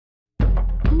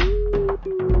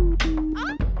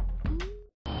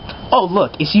Oh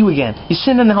look, it's you again. You're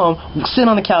sitting at home, sitting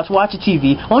on the couch, watching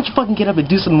TV. Why don't you fucking get up and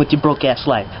do something with your broke ass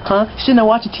life? Huh? You're sitting there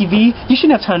watching TV? You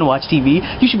shouldn't have time to watch TV.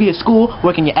 You should be at school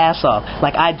working your ass off,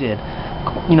 like I did.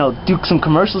 You know, do some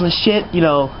commercials and shit. You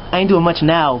know, I ain't doing much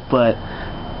now, but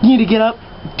you need to get up,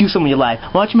 do something with your life.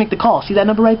 Why don't you make the call? See that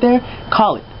number right there?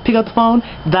 Call it. Pick up the phone,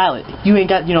 dial it. You ain't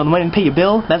got, you know, the money to pay your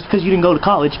bill. That's because you didn't go to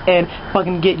college and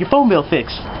fucking get your phone bill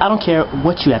fixed. I don't care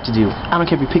what you have to do. I don't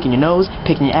care if you're picking your nose,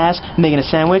 picking your ass, making a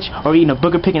sandwich, or eating a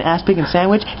burger, picking ass, picking a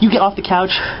sandwich. You get off the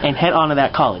couch and head on to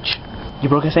that college.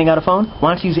 Your broke ass ain't got a phone? Why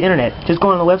don't you use the internet? Just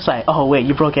go on the website. Oh wait,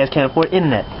 your broke ass can't afford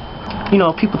internet. You know,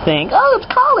 people think, oh, it's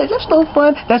college, that's no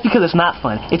fun. That's because it's not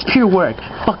fun. It's pure work.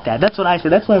 Fuck that. That's what I say.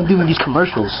 That's why I'm doing these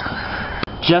commercials.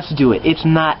 Just do it. It's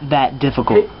not that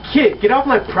difficult. Hey, kid, get off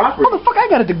my property. Motherfucker, I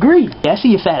got a degree. Yeah, I see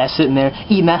your fat ass sitting there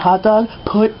eating that hot dog.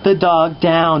 Put the dog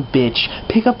down, bitch.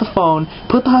 Pick up the phone.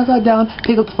 Put the hot dog down.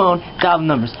 Pick up the phone. Dial the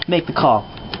numbers. Make the call.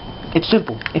 It's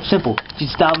simple. It's simple. You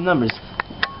just dial the numbers.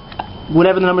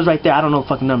 Whatever the number's right there, I don't know the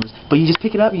fucking numbers. But you just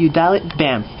pick it up, you dial it,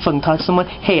 bam. You fucking talk to someone,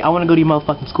 hey, I want to go to your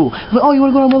motherfucking school. Oh, you want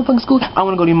to go to your motherfucking school? I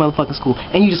want to go to your motherfucking school.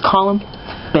 And you just call them,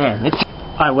 bam.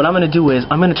 Alright, what I'm going to do is,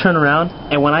 I'm going to turn around,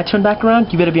 and when I turn back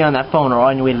around, you better be on that phone or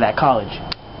on your way to that college.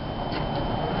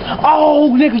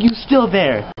 Oh, nigga, you still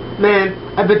there. Man,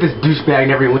 I bet this douchebag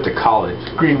never even went to college.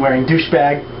 Green-wearing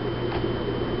douchebag.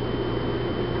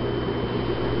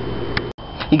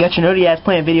 You got your nerdy ass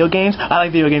playing video games? I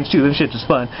like video games too, them shit's just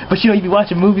fun. But you know, you be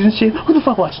watching movies and shit? Who the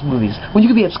fuck watches movies? When you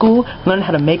could be at school, learning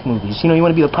how to make movies. You know, you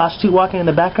want to be a prostitute walking in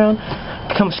the background?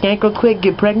 Become a skank real quick,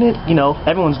 get pregnant? You know,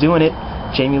 everyone's doing it.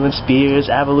 Jamie Lynn Spears,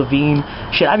 Avril Lavigne.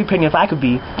 Shit, I'd be pregnant if I could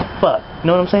be. Fuck.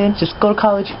 You know what I'm saying? Just go to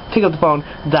college, pick up the phone,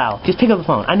 dial. Just pick up the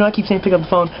phone. I know I keep saying pick up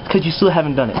the phone because you still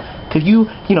haven't done it. Because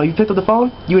you know, you picked up the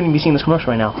phone, you wouldn't even be seeing this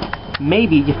commercial right now.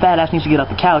 Maybe your fat ass needs to get off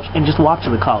the couch and just walk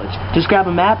to the college. Just grab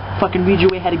a map, fucking read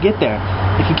your way how to get there.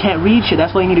 If you can't read shit,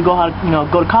 that's why you need to go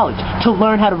go to college. To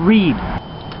learn how to read.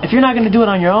 If you're not going to do it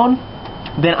on your own,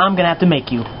 then I'm going to have to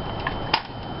make you.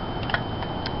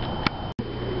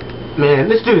 Man,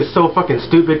 this dude is so fucking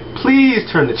stupid. Please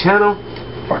turn the channel.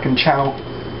 Fucking channel.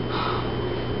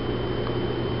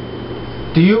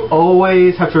 Do you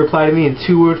always have to reply to me in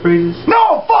 2-word phrases?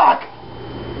 No, fuck!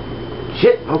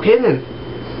 Shit, okay then.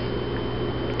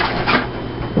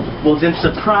 Well then,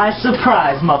 surprise,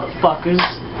 surprise, motherfuckers.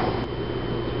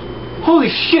 Holy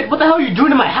shit, what the hell are you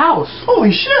doing in my house?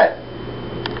 Holy shit!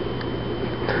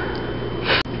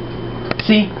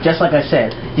 See, just like I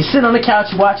said, you're sitting on the couch,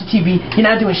 you're watching TV, you're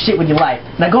not doing shit with your life.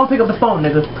 Now go and pick up the phone,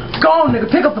 nigga. Go on, nigga,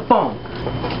 pick up the phone.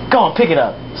 Go on, pick it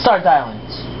up. Start dialing.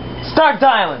 Start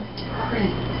dialing.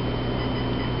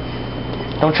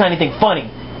 Don't try anything funny,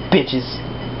 bitches.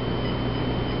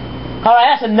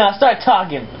 Alright, that's enough. Start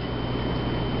talking.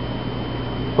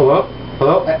 Hello?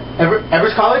 Hello?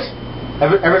 Everest College?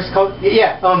 Everest College?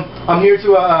 Yeah, I'm here to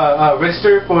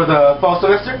register for the fall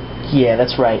semester. Yeah,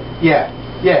 that's right. Yeah.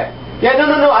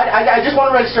 No. I just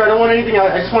want to register. I don't want anything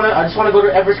else. I just want to go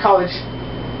to Everest College.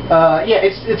 Yeah,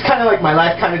 it's kind of like my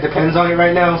life kind of depends on it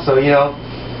right now. So you know,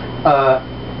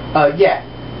 yeah.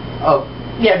 Oh,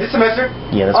 yeah, this semester.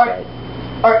 Yeah, that's right.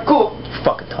 All right, cool.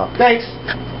 Fucking talk. Thanks.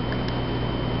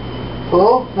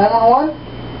 Hello, 911.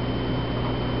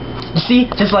 You see,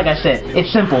 just like I said,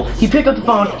 it's simple. He picked up the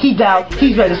phone, he dialed,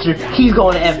 he's registered, he's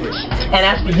going to Everest. And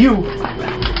as for you,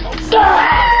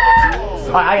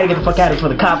 alright, I gotta get the fuck out of here before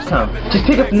the cops come. Just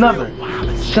pick up the number.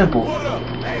 Simple.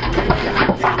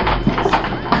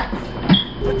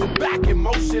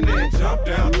 Jump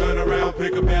down, turn around,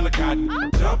 pick a bale of cotton.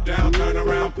 Jump down, turn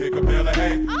around, pick a bale of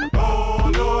hay.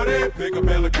 Oh Lordy, pick a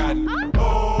bale of cotton.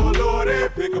 Oh Lordy,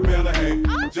 pick a bale of hay.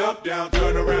 Jump down,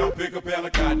 turn around, pick a bale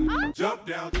of cotton. Jump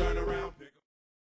down, turn around.